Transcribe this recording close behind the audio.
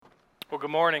Well, good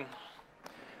morning.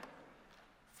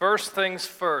 First things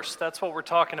first. That's what we're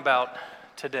talking about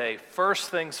today. First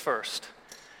things first.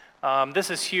 This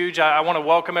is huge. I want to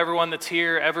welcome everyone that's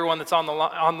here, everyone that's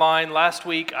online. Last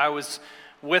week, I was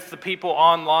with the people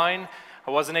online.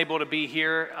 I wasn't able to be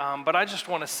here, but I just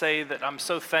want to say that I'm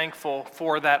so thankful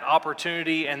for that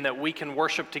opportunity and that we can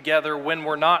worship together when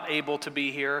we're not able to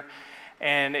be here.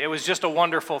 And it was just a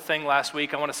wonderful thing last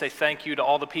week. I want to say thank you to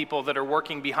all the people that are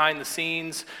working behind the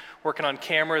scenes, working on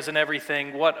cameras and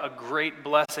everything. What a great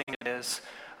blessing it is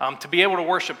to be able to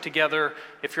worship together.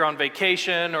 If you're on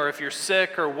vacation or if you're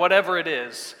sick or whatever it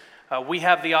is, we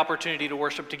have the opportunity to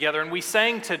worship together. And we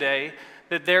sang today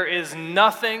that there is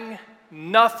nothing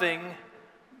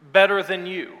better than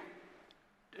you.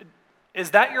 Is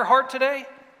that your heart today?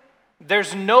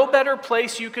 There's no better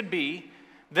place you could be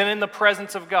than in the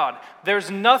presence of God. There's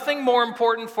nothing more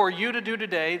important for you to do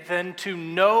today than to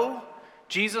know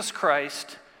Jesus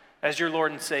Christ as your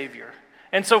Lord and Savior.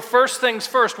 And so first things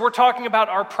first, we're talking about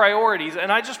our priorities,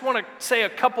 and I just want to say a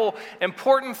couple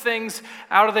important things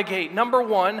out of the gate. Number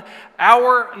one,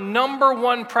 our number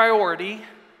one priority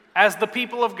as the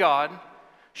people of God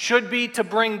should be to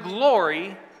bring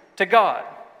glory to God.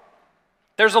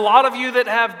 There's a lot of you that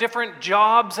have different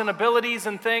jobs and abilities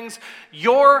and things.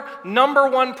 Your number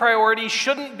one priority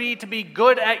shouldn't be to be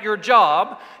good at your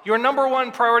job. Your number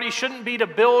one priority shouldn't be to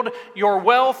build your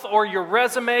wealth or your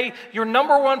resume. Your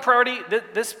number one priority,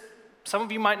 some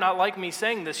of you might not like me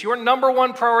saying this, your number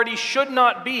one priority should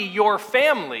not be your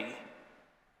family.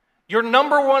 Your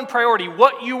number one priority,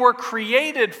 what you were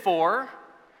created for,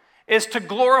 is to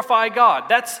glorify God.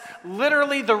 That's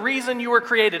literally the reason you were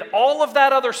created. All of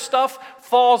that other stuff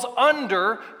falls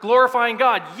under glorifying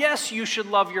God. Yes, you should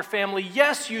love your family.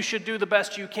 Yes, you should do the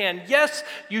best you can. Yes,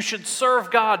 you should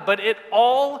serve God. But it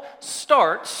all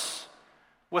starts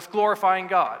with glorifying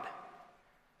God.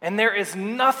 And there is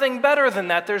nothing better than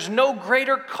that. There's no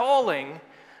greater calling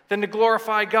than to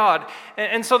glorify God.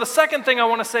 And so the second thing I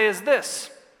want to say is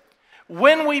this.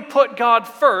 When we put God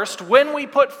first, when we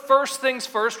put first things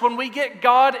first, when we get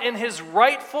God in His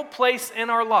rightful place in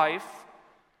our life,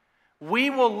 we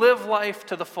will live life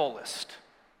to the fullest.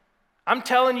 I'm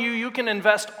telling you, you can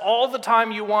invest all the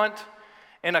time you want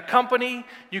in a company,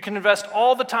 you can invest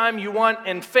all the time you want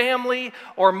in family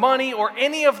or money or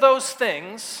any of those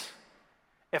things.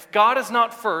 If God is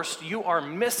not first, you are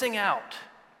missing out.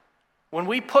 When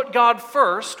we put God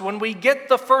first, when we get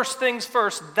the first things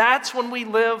first, that's when we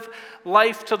live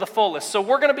life to the fullest. So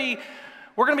we're going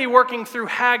to be working through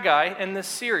Haggai in this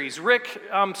series. Rick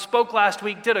spoke last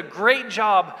week, did a great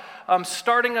job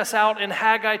starting us out in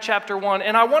Haggai chapter 1.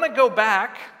 And I want to go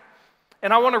back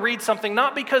and I want to read something,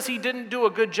 not because he didn't do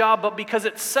a good job, but because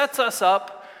it sets us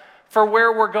up for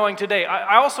where we're going today.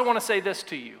 I also want to say this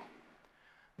to you.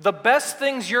 The best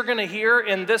things you're going to hear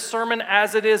in this sermon,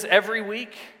 as it is every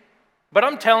week, but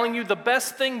I'm telling you, the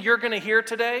best thing you're going to hear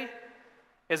today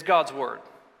is God's word.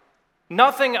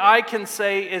 Nothing I can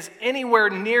say is anywhere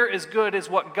near as good as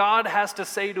what God has to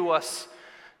say to us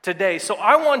today. So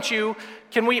I want you,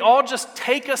 can we all just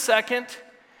take a second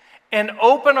and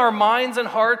open our minds and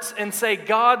hearts and say,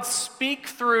 God, speak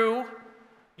through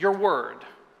your word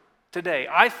today.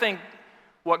 I think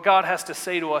what God has to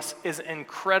say to us is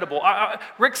incredible.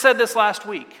 Rick said this last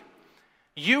week.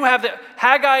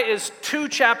 Haggai is 2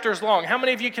 chapters long. How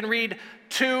many of you can read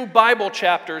 2 Bible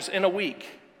chapters in a week?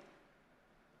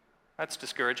 That's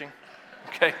discouraging.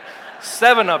 Okay.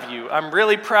 7 of you. I'm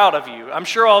really proud of you. I'm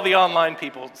sure all the online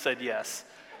people said yes.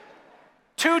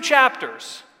 2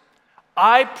 chapters.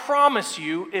 I promise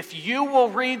you, if you will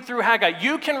read through Haggai,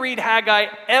 you can read Haggai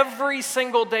every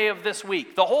single day of this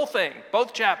week. The whole thing,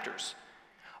 both chapters.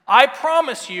 I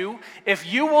promise you,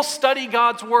 if you will study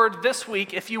God's word this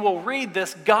week, if you will read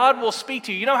this, God will speak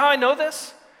to you. You know how I know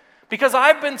this? Because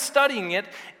I've been studying it,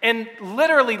 and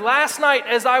literally last night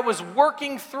as I was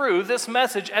working through this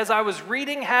message, as I was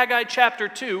reading Haggai chapter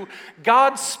 2,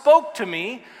 God spoke to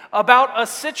me about a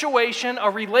situation,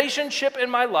 a relationship in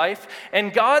my life,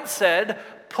 and God said,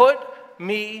 put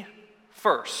me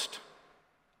first.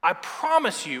 I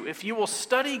promise you, if you will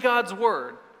study God's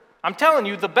word, I'm telling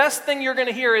you, the best thing you're going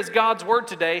to hear is God's word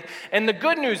today. And the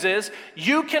good news is,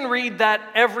 you can read that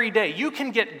every day. You can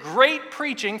get great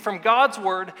preaching from God's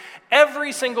word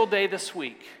every single day this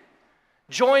week.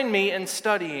 Join me in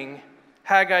studying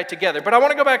Haggai together. But I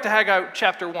want to go back to Haggai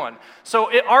chapter 1. So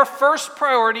our first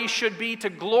priority should be to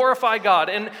glorify God.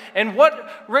 And what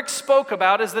Rick spoke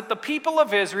about is that the people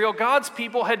of Israel, God's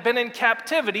people, had been in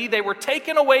captivity. They were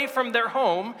taken away from their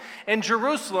home in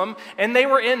Jerusalem, and they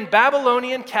were in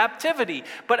Babylonian captivity.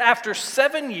 But after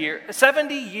 70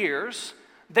 years,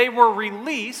 they were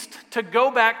released to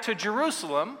go back to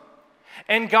Jerusalem,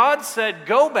 and God said,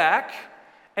 go back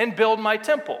and build my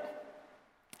temple.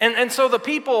 And so the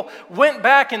people went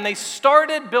back and they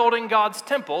started building God's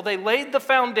temple. They laid the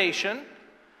foundation,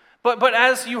 but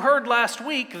as you heard last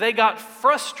week, they got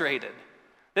frustrated.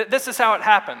 This is how it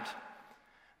happened.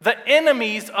 The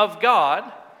enemies of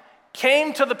God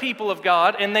came to the people of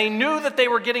God, and they knew that they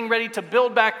were getting ready to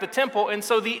build back the temple, and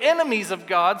so the enemies of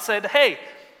God said, hey,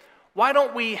 why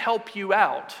don't we help you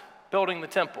out building the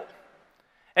temple?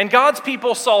 And God's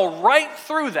people saw right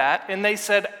through that, and they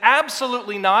said,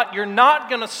 absolutely not. You're not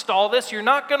going to stall this. You're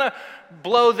not going to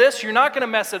blow this. You're not going to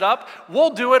mess it up. We'll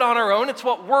do it on our own. It's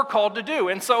what we're called to do.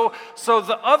 And so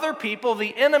the other people,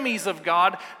 the enemies of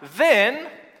God, then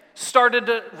started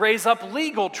to raise up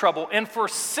legal trouble. And for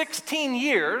 16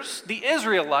 years, the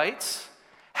Israelites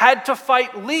had to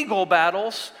fight legal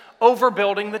battles over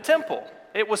building the temple.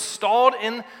 It was stalled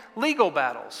in legal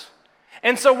battles.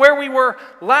 And so where we were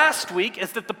last week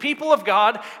is that the people of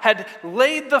God had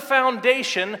laid the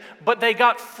foundation, but they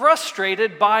got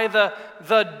frustrated by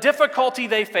the difficulty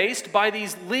they faced, by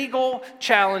these legal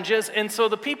challenges. And so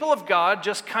the people of God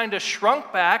just kind of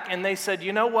shrunk back, and they said,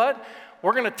 you know what?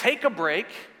 We're going to take a break,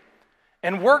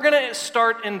 and we're going to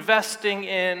start investing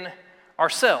in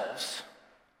ourselves.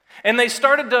 And they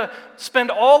started to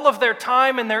spend all of their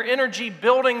time and their energy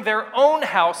building their own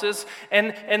houses.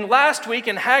 And last week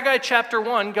in Haggai chapter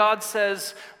 1, God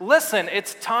says, listen,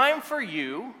 it's time for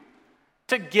you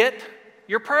to get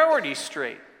your priorities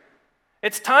straight.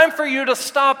 It's time for you to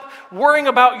stop worrying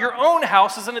about your own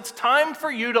houses, and it's time for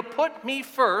you to put me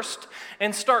first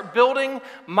and start building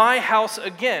my house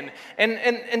again. And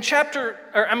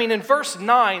in verse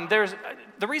 9,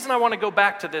 the reason I want to go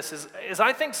back to this is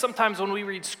I think sometimes when we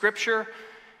read Scripture,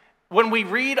 when we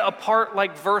read a part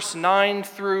like verse 9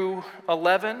 through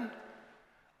 11,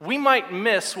 we might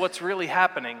miss what's really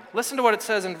happening. Listen to what it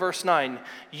says in verse 9.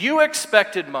 You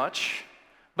expected much,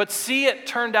 but see, it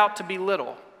turned out to be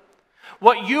little.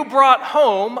 What you brought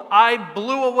home, I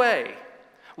blew away.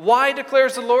 Why,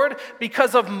 declares the Lord?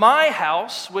 Because of my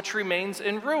house, which remains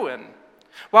in ruin,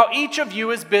 while each of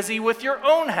you is busy with your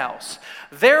own house.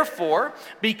 Therefore,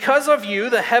 because of you,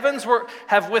 the heavens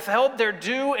have withheld their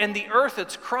dew, and the earth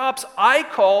its crops. I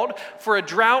called for a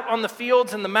drought on the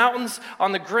fields and the mountains,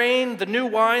 on the grain, the new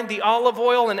wine, the olive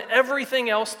oil, and everything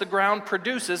else the ground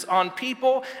produces, on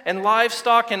people and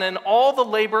livestock, and in all the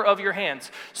labor of your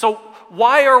hands. So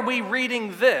why are we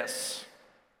reading this?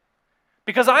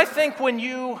 Because I think when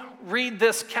you read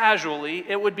this casually,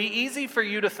 it would be easy for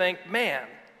you to think, man,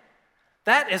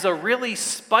 that is a really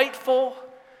spiteful,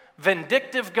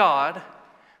 vindictive God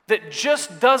that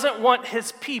just doesn't want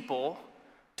his people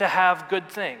to have good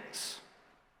things.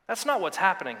 That's not what's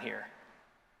happening here.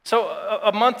 So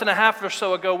a month and a half or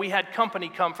so ago, we had company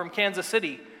come from Kansas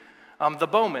City, the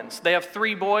Bowmans. They have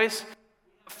 3 boys,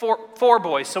 4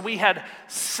 boys. So we had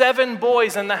 7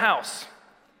 boys in the house.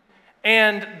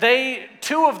 And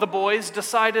 2 of the boys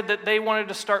decided that they wanted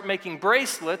to start making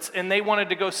bracelets, and they wanted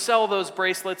to go sell those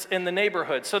bracelets in the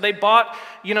neighborhood. So they bought,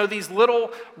 these little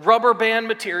rubber band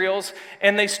materials,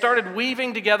 and they started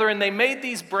weaving together, and they made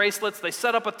these bracelets. They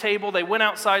set up a table. They went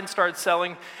outside and started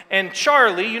selling. And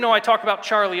Charlie, I talk about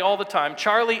Charlie all the time.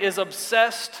 Charlie is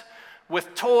obsessed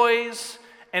with toys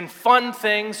and fun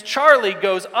things. Charlie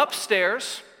goes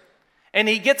upstairs, and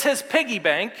he gets his piggy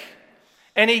bank,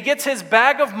 and he gets his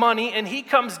bag of money, and he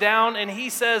comes down and he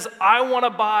says, I want to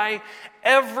buy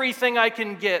everything I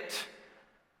can get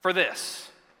for this.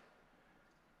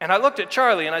 And I looked at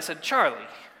Charlie and I said, Charlie,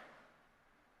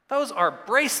 those are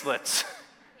bracelets.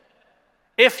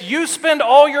 If you spend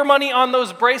all your money on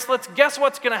those bracelets, guess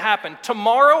what's going to happen?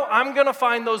 Tomorrow, I'm going to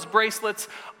find those bracelets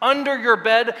under your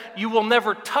bed. You will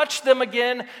never touch them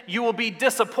again. You will be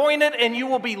disappointed, and you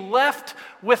will be left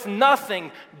with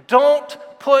nothing. Don't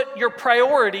put your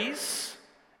priorities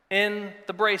in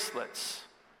the bracelets.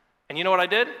 And you know what I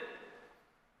did?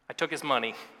 I took his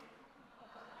money.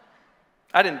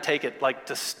 I didn't take it like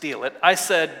to steal it. I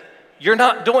said, you're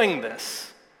not doing this.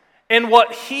 And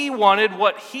what he wanted,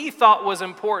 what he thought was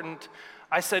important,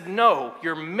 I said, no,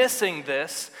 you're missing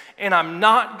this, and I'm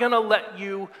not going to let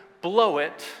you blow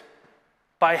it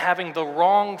by having the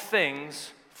wrong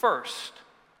things first.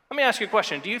 Let me ask you a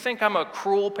question. Do you think I'm a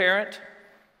cruel parent?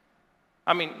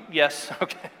 Yes,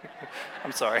 okay.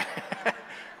 I'm sorry.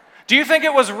 Do you think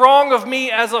it was wrong of me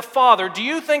as a father? Do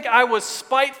you think I was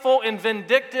spiteful and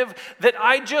vindictive that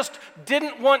I just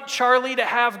didn't want Charlie to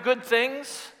have good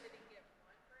things?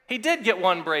 He did get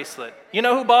 1 bracelet. You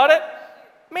know who bought it?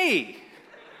 Me.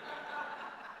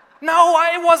 No,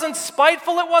 it wasn't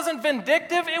spiteful. It wasn't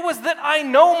vindictive. It was that I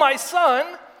know my son,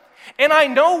 and I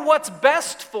know what's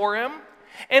best for him.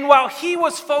 And while he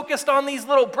was focused on these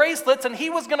little bracelets and he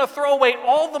was going to throw away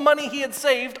all the money he had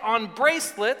saved on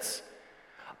bracelets,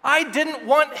 I didn't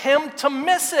want him to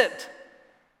miss it.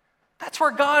 That's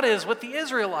where God is with the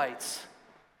Israelites.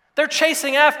 They're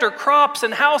chasing after crops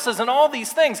and houses and all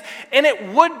these things. And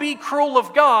it would be cruel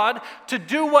of God to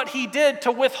do what he did,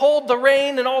 to withhold the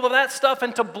rain and all of that stuff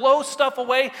and to blow stuff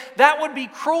away. That would be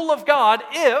cruel of God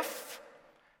if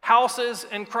houses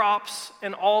and crops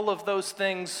and all of those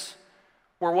things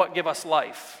were what give us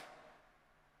life.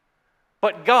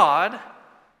 But God,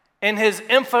 in his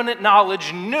infinite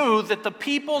knowledge, knew that the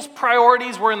people's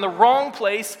priorities were in the wrong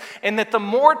place and that the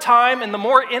more time and the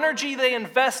more energy they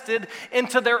invested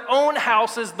into their own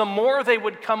houses, the more they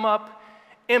would come up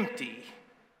empty.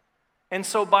 And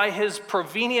so by his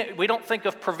prevenient, we don't think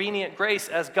of prevenient grace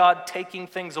as God taking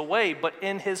things away, but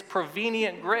in his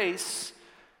prevenient grace,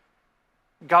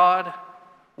 God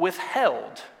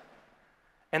withheld.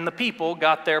 And the people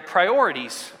got their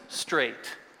priorities straight.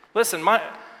 Listen,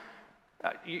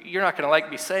 you're not going to like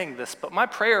me saying this, but my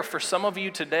prayer for some of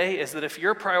you today is that if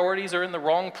your priorities are in the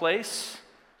wrong place,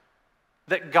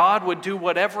 that God would do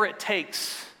whatever it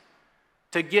takes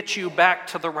to get you back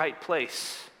to the right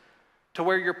place, to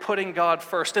where you're putting God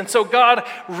first. And so God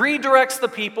redirects the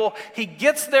people, he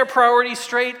gets their priorities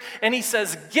straight, and he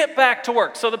says, get back to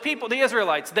work. So the people, the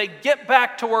Israelites, they get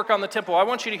back to work on the temple. I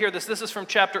want you to hear this. This is from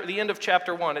the end of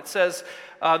chapter 1. It says,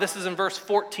 this is in verse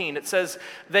 14. It says,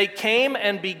 they came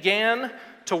and began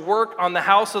to work on the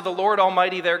house of the Lord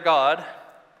Almighty their God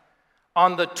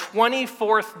on the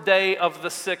 24th day of the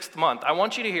 6th month. I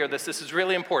want you to hear this. This is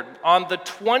really important. On the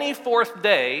 24th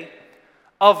day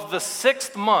of the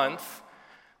 6th month,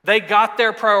 they got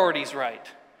their priorities right,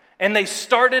 and they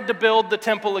started to build the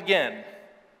temple again.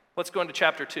 Let's go into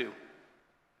chapter 2.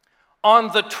 On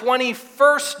the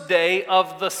 21st day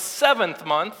of the 7th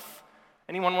month,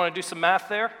 anyone want to do some math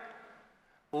there?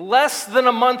 Less than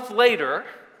a month later,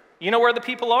 you know where the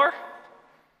people are?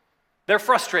 They're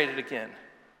frustrated again.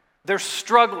 They're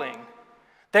struggling.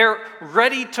 They're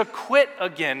ready to quit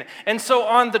again. And so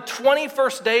on the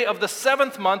 21st day of the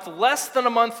 7th month, less than a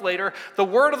month later, the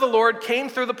word of the Lord came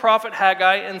through the prophet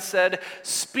Haggai and said,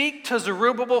 speak to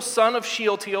Zerubbabel, son of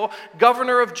Shealtiel,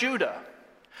 governor of Judah,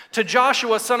 to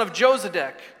Joshua, son of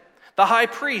Josedek, the high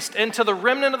priest, and to the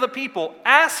remnant of the people.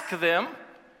 Ask them,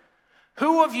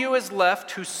 who of you is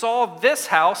left who saw this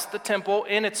house, the temple,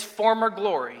 in its former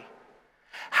glory?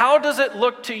 How does it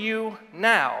look to you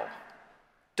now?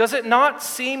 Does it not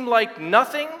seem like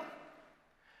nothing?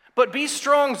 But be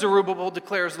strong, Zerubbabel,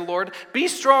 declares the Lord. Be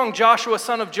strong, Joshua,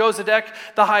 son of Josedek,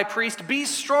 the high priest. Be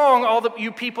strong, all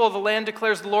you people of the land,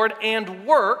 declares the Lord, and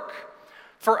work,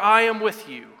 for I am with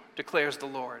you, declares the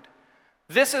Lord.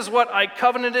 This is what I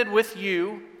covenanted with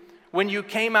you when you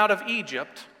came out of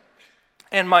Egypt,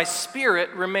 and my spirit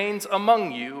remains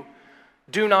among you.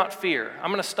 Do not fear.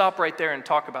 I'm going to stop right there and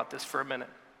talk about this for a minute.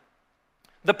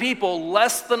 The people,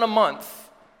 less than a month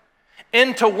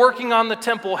into working on the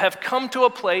temple, have come to a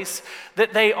place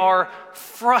that they are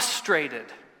frustrated.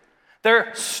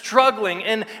 They're struggling,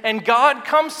 and God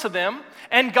comes to them,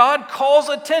 and God calls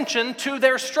attention to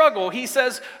their struggle. He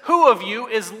says, who of you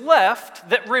is left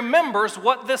that remembers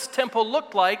what this temple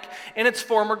looked like in its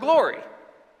former glory?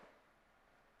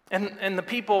 And the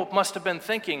people must have been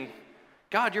thinking,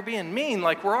 God, you're being mean,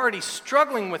 like we're already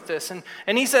struggling with this.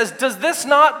 And he says, does this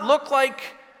not look like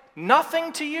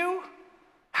nothing to you?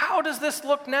 How does this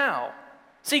look now?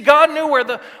 See, God knew where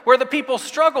the people's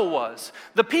struggle was.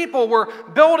 The people were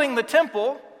building the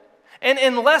temple, and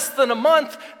in less than a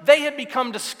month, they had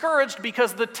become discouraged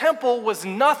because the temple was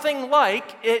nothing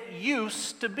like it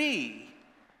used to be.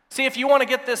 See, if you want to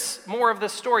get more of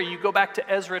this story, you go back to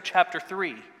Ezra chapter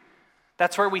 3.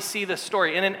 That's where we see this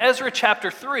story. And in Ezra chapter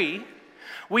 3,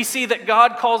 we see that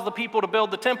God calls the people to build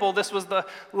the temple. This was the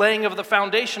laying of the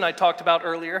foundation I talked about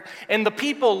earlier. And the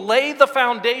people lay the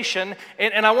foundation,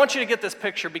 and I want you to get this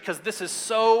picture because this is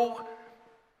so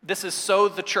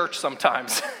the church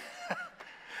sometimes.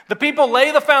 The people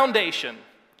lay the foundation,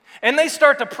 and they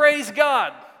start to praise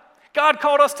God. God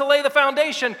called us to lay the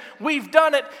foundation. We've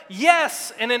done it.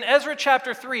 Yes. And in Ezra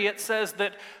chapter 3, it says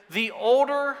that the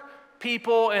older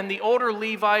people and the older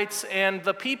Levites and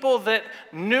the people that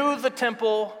knew the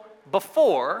temple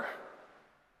before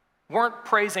weren't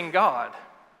praising God.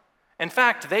 In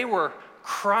fact, they were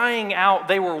crying out,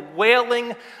 they were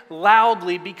wailing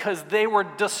loudly because they were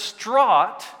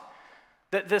distraught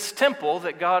that this temple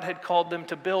that God had called them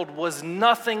to build was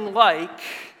nothing like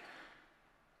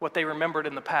what they remembered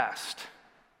in the past.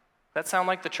 That sound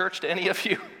like the church to any of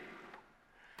you?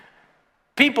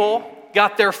 People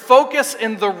got their focus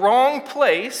in the wrong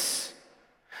place.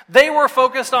 They were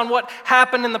focused on what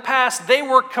happened in the past. They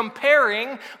were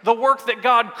comparing the work that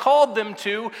God called them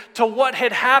to what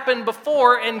had happened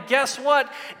before. And guess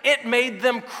what? It made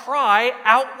them cry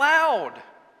out loud.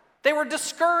 They were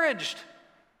discouraged.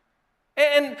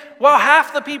 And while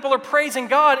half the people are praising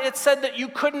God, it said that you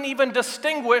couldn't even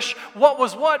distinguish what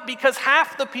was what because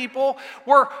half the people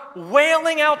were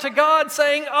wailing out to God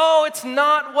saying, oh, it's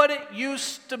not what it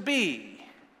used to be.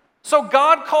 So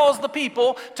God calls the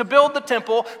people to build the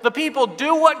temple. The people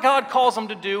do what God calls them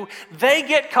to do. They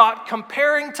get caught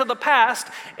comparing to the past,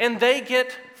 and they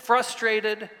get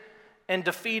frustrated and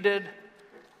defeated,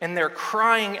 and they're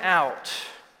crying out.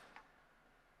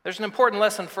 There's an important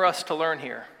lesson for us to learn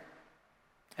here,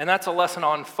 and that's a lesson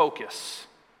on focus.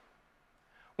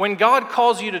 When God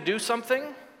calls you to do something,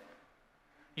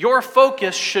 your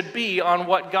focus should be on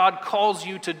what God calls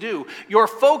you to do. Your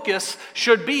focus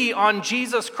should be on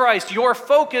Jesus Christ. Your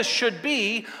focus should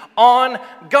be on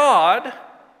God,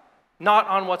 not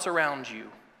on what's around you,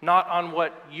 not on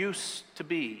what used to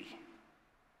be.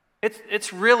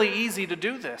 It's really easy to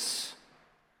do this.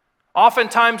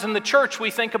 Oftentimes in the church,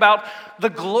 we think about the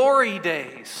glory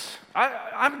days.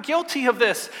 I'm guilty of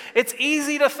this. It's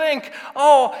easy to think,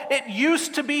 oh, it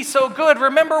used to be so good.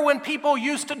 Remember when people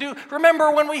used to do, remember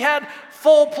when we had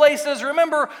full places,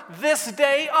 remember this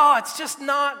day? Oh, it's just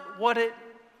not what it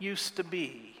used to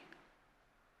be.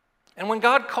 And when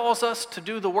God calls us to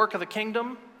do the work of the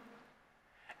kingdom,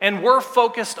 and we're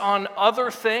focused on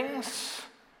other things,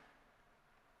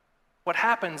 what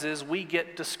happens is we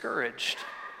get discouraged.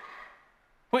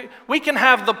 We can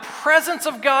have the presence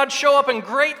of God show up and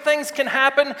great things can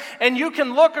happen, and you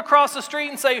can look across the street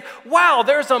and say, wow,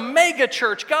 there's a mega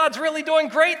church. God's really doing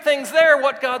great things there.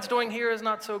 What God's doing here is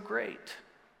not so great.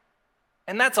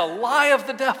 And that's a lie of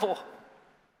the devil.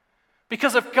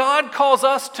 Because if God calls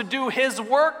us to do his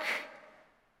work,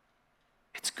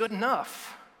 it's good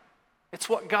enough. It's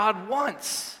what God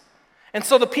wants. And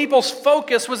so the people's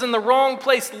focus was in the wrong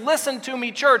place. Listen to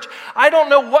me, church. I don't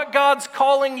know what God's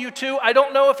calling you to. I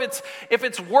don't know if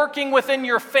it's working within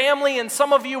your family. And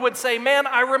some of you would say, man,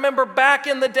 I remember back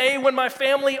in the day when my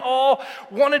family all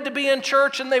wanted to be in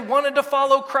church and they wanted to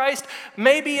follow Christ.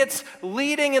 Maybe it's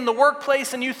leading in the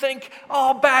workplace and you think,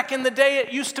 oh, back in the day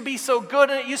it used to be so good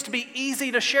and it used to be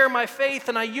easy to share my faith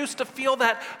and I used to feel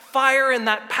that fire and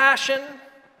that passion.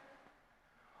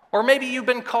 Or maybe you've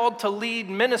been called to lead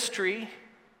ministry,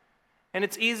 and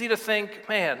it's easy to think,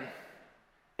 man,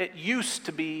 it used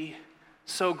to be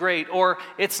so great, or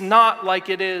it's not like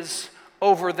it is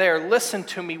over there. Listen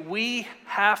to me, we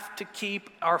have to keep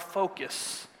our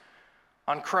focus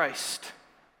on Christ.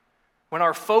 When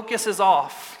our focus is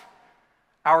off,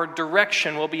 our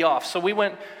direction will be off. So we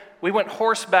went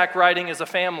horseback riding as a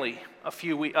family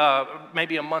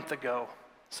maybe a month ago.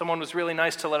 Someone was really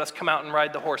nice to let us come out and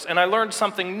ride the horse. And I learned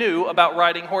something new about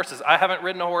riding horses. I haven't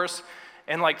ridden a horse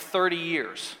in like 30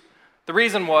 years. The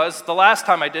reason was, the last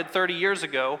time I did 30 years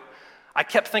ago, I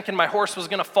kept thinking my horse was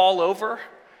going to fall over,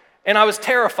 and I was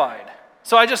terrified.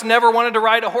 So I just never wanted to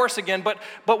ride a horse again.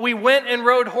 But we went and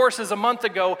rode horses a month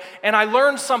ago, and I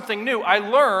learned something new. I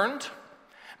learned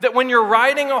that when you're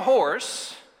riding a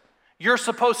horse, you're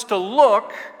supposed to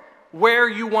look where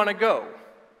you want to go.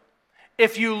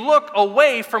 If you look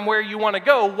away from where you want to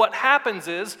go, what happens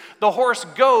is the horse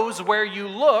goes where you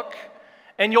look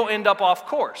and you'll end up off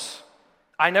course.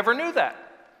 I never knew that.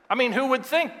 I mean, who would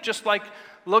think just like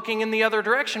looking in the other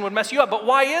direction would mess you up? But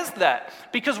why is that?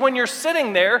 Because when you're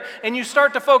sitting there and you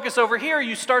start to focus over here,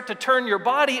 you start to turn your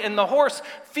body and the horse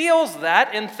feels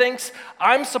that and thinks,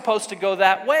 I'm supposed to go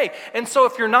that way. And so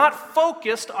if you're not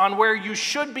focused on where you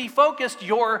should be focused,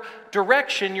 your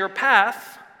direction, your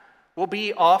path will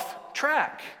be off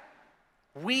track.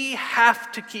 We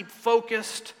have to keep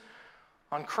focused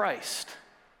on Christ.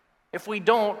 If we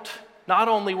don't, not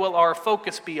only will our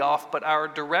focus be off, but our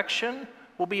direction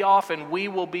will be off and we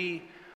will be